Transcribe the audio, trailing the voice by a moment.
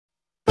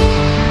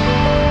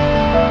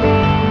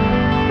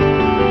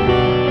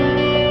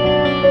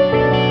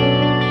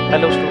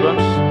Hello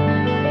students,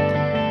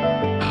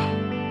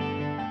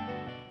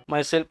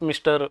 myself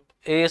Mr.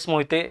 A.S.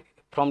 Mohite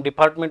from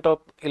Department of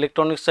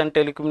Electronics and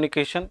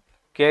Telecommunication,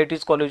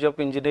 KIT's College of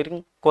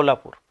Engineering,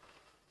 Kolhapur.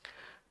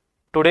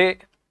 Today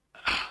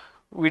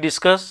we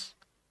discuss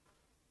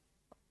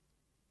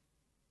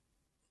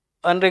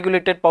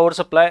unregulated power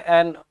supply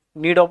and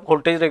need of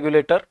voltage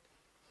regulator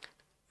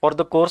for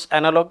the course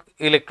Analog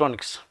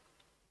Electronics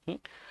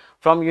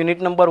from unit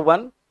number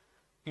 1,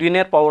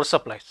 linear power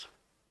supplies.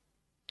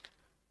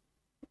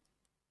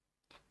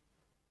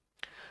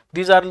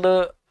 These are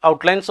the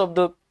outlines of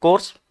the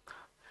course.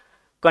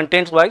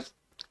 Contents wise: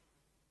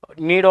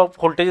 need of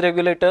voltage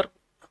regulator,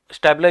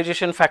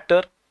 stabilization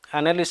factor,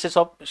 analysis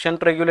of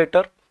shunt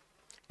regulator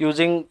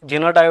using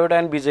Zener diode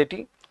and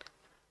BJT,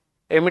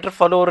 emitter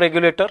follower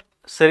regulator,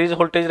 series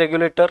voltage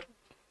regulator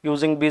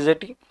using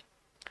BJT,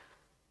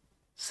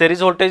 series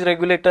voltage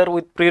regulator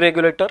with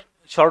pre-regulator,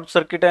 short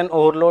circuit and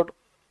overload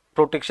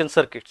protection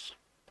circuits.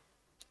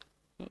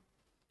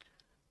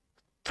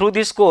 Through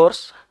this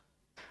course,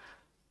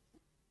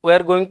 we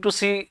are going to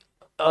see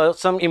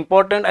some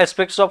important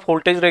aspects of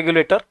voltage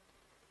regulator.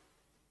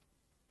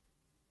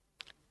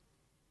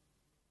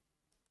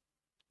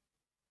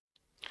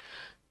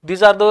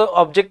 These are the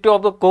objective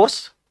of the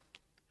course,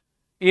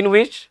 in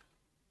which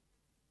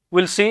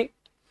we'll see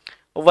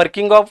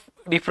working of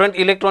different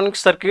electronic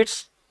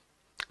circuits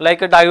like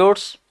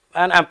diodes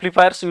and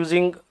amplifiers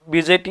using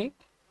BJT.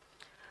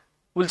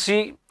 We'll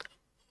see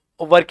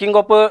working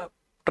of a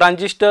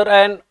transistor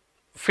and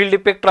field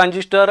effect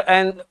transistor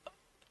and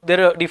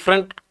their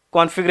different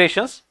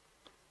configurations.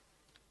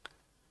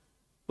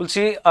 We'll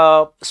see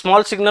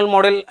small signal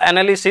model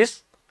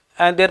analysis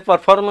and their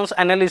performance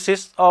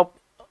analysis of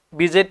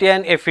BJT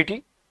and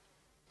FET.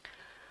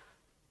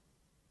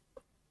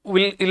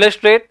 We'll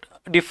illustrate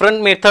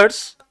different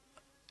methods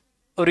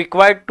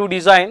required to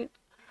design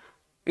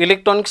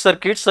electronic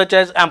circuits such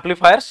as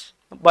amplifiers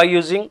by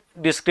using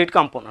discrete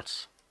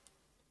components.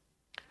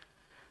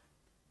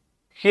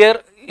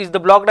 Here is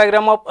the block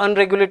diagram of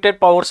unregulated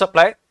power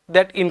supply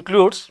that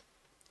includes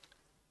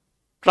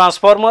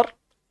transformer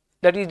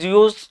that is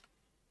used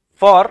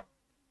for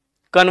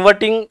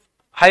converting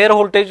higher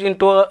voltage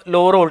into a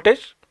lower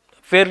voltage,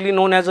 fairly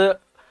known as a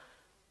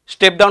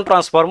step down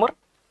transformer.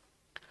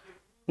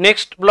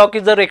 Next block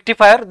is the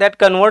rectifier that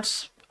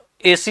converts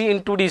AC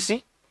into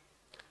DC.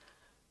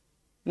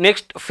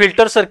 Next,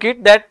 filter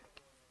circuit that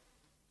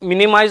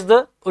minimize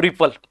the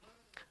ripple.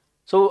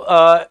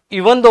 So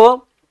even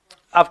though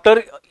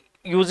after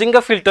using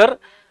a filter,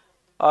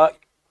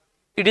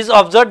 it is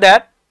observed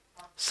that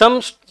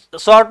some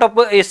sort of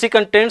AC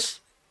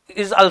contents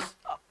is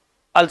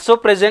also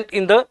present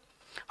in the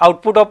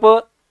output of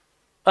a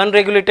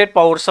unregulated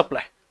power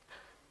supply.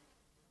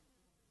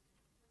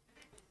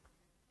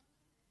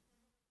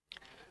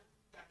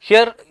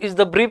 Here is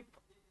the brief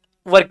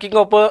working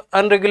of a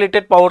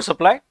unregulated power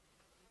supply.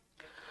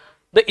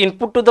 The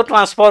input to the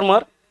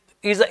transformer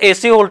is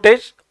AC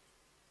voltage.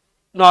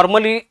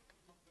 Normally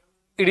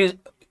it is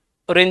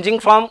ranging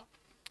from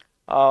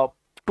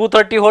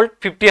 230 volt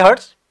 50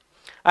 hertz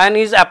and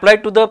is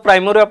applied to the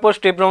primary of a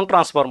step down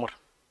transformer.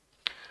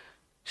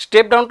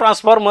 Step down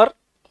transformer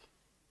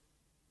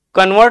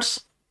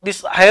converts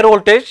this higher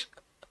voltage,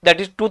 that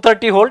is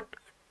 230 volt,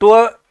 to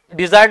a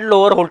desired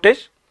lower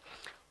voltage.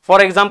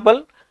 For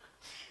example,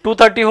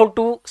 230 volt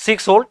to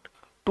 6 volt,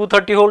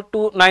 230 volt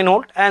to 9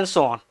 volt, and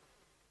so on.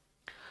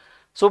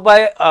 So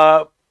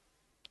by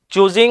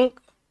choosing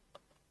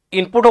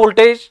input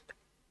voltage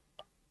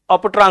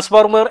of a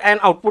transformer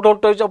and output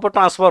voltage of a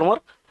transformer,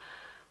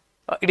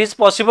 it is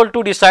possible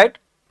to decide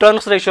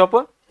turns ratio of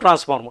a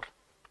transformer.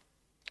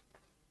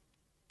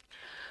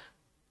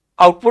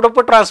 Output of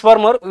a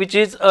transformer, which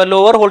is a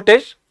lower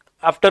voltage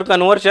after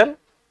conversion,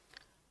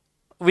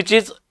 which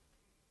is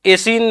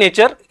AC in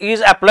nature,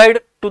 is applied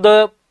to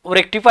the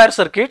rectifier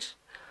circuits.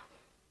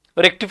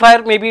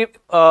 Rectifier may be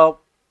full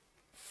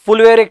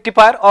wave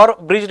rectifier or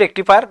bridge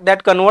rectifier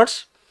that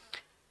converts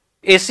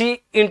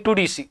AC into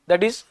DC,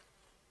 that is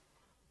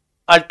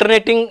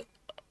alternating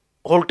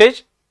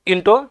voltage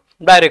into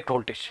direct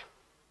voltage.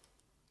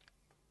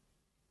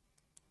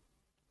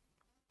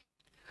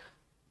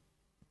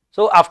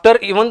 So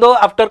even though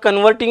after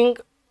converting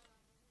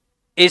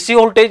AC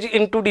voltage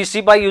into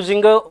DC by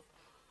using a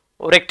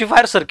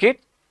rectifier circuit,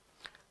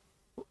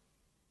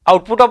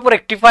 output of a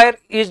rectifier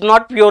is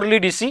not purely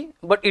DC,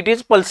 but it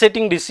is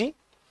pulsating DC,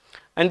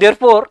 and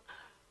therefore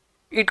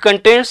it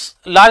contains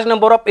large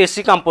number of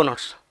AC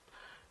components.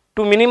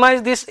 To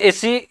minimize these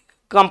AC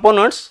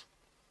components,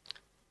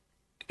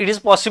 it is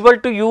possible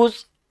to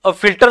use a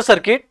filter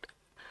circuit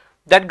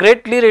that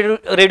greatly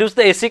reduce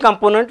the AC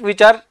component which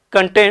are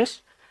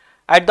contains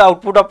at the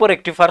output of a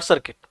rectifier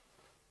circuit.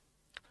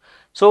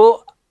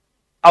 So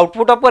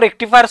output of a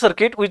rectifier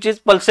circuit, which is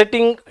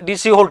pulsating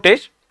DC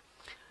voltage,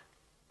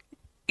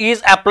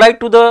 is applied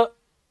to the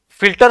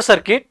filter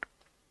circuit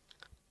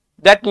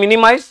that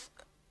minimize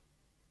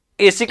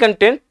AC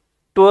content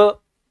to a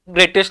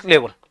greatest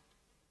level.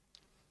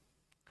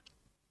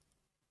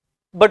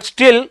 But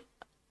still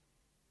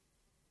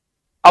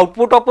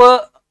output of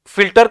a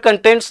filter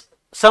contains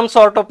some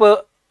sort of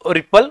a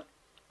ripple,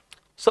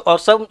 so or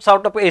some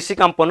sort of AC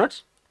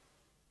components.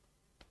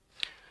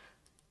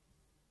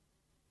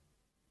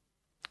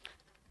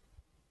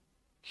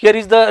 Here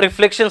is the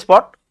reflection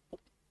spot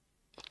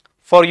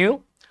for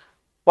you.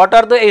 What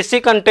are the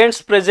AC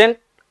contents present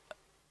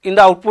in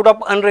the output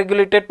of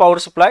unregulated power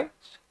supply?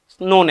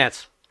 Known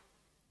as.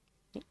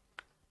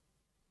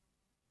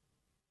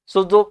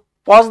 So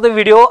pause the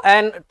video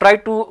and try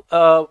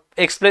to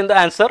explain the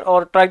answer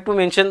or try to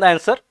mention the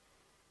answer.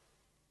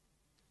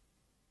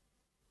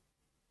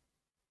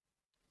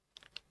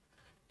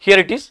 Here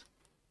it is.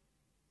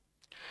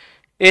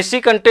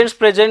 AC contents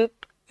present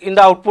in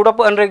the output of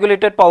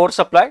unregulated power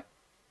supply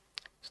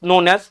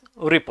known as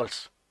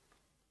ripples.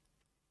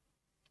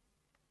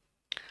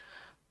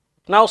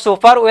 Now so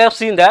far we have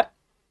seen that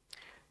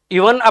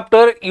even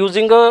after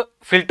using a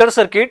filter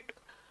circuit,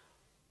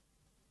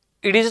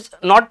 it is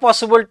not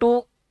possible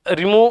to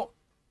remove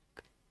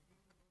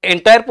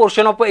entire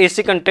portion of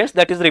AC contents,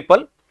 that is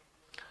ripple.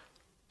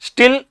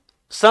 Still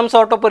some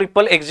sort of a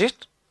ripple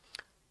exists.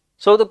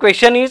 So the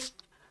question is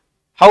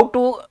how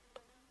to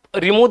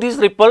remove this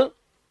ripple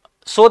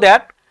so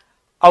that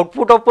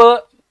output of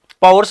a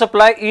power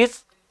supply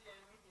is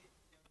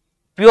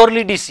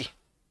purely DC.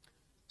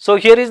 So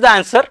here is the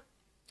answer.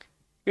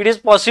 It is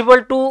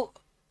possible to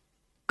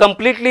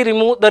completely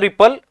remove the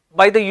ripple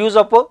by the use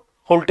of a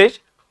voltage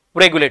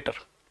regulator.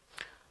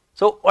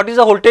 So what is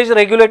a voltage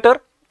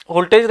regulator?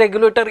 Voltage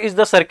regulator is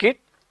the circuit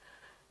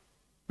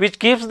which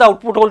keeps the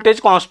output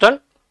voltage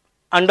constant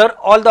under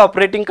all the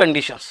operating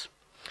conditions.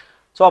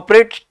 So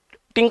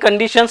operating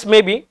conditions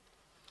may be,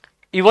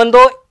 even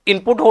though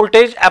input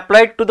voltage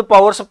applied to the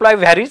power supply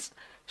varies,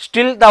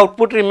 still the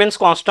output remains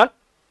constant.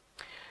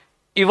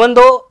 Even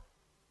though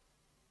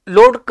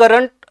load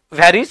current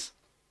varies,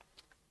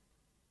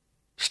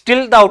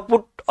 still the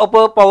output of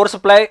a power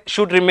supply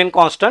should remain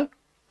constant.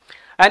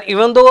 And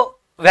even though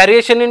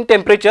variation in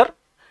temperature,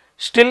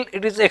 still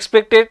it is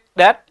expected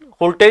that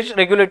voltage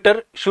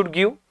regulator should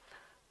give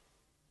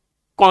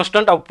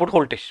constant output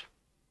voltage.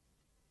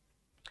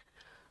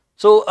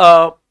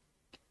 So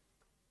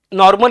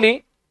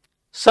normally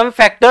some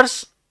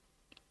factors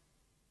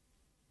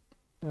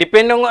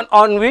depending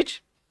on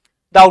which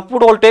the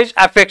output voltage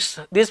affects.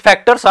 These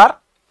factors are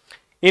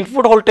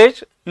input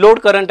voltage,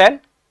 load current and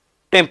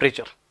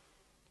temperature.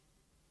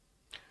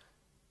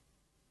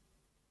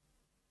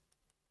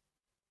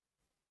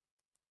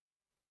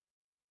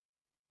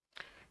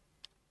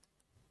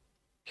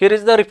 Here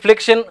is the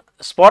reflection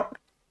spot.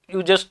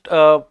 You just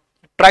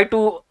try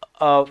to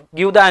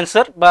give the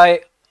answer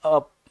by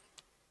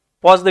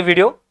pause the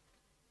video.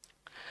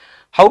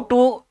 How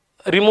to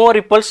remove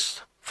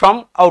ripples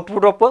from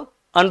output of a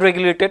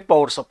unregulated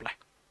power supply.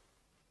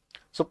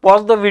 So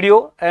pause the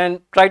video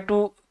and try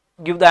to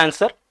give the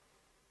answer.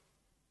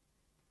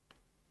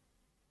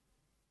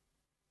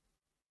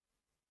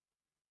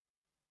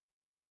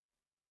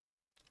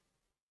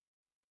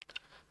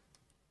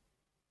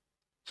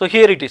 So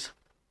here it is.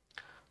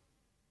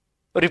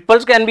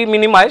 Ripples can be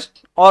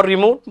minimized or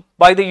removed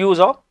by the use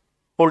of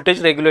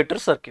voltage regulator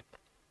circuit.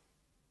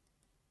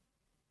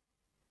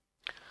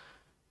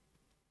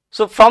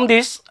 So from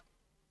this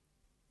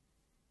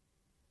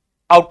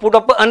output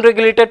of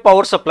unregulated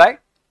power supply,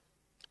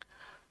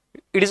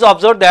 it is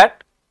observed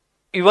that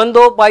even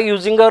though by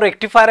using a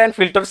rectifier and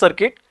filter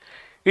circuit,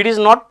 it is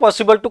not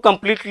possible to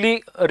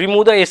completely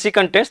remove the AC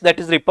contents, that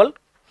is ripple.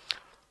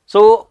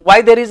 So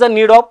why there is a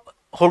need of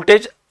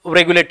voltage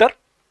regulator?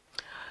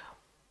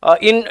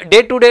 In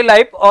day-to-day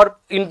life or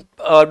in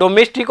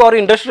domestic or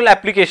industrial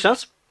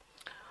applications,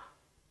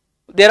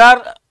 there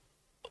are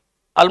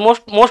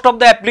almost most of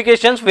the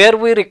applications where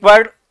we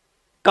require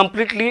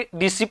completely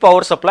DC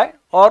power supply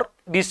or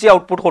DC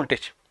output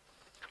voltage.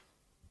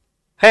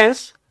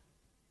 Hence,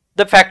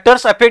 the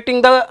factors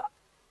affecting the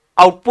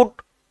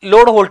output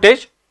load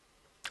voltage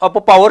of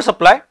a power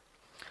supply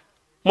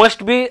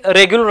must be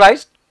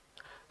regularized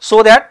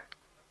so that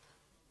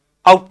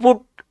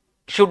output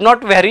should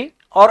not vary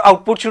or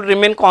output should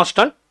remain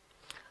constant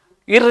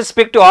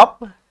irrespective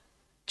of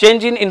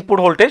change in input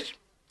voltage,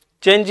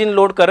 change in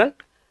load current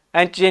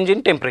and change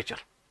in temperature.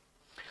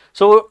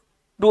 So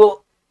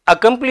to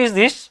accomplish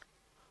this,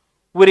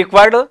 we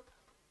require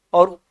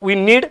or we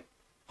need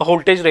a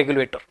voltage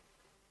regulator.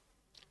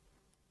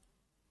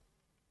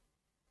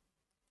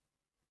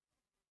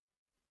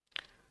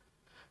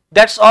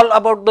 That's all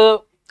about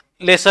the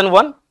lesson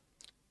 1.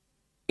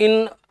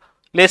 In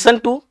lesson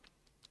 2,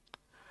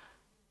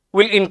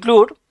 will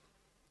include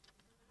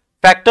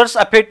factors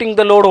affecting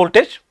the load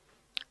voltage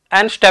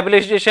and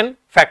stabilization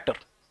factor.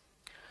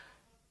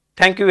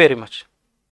 Thank you very much.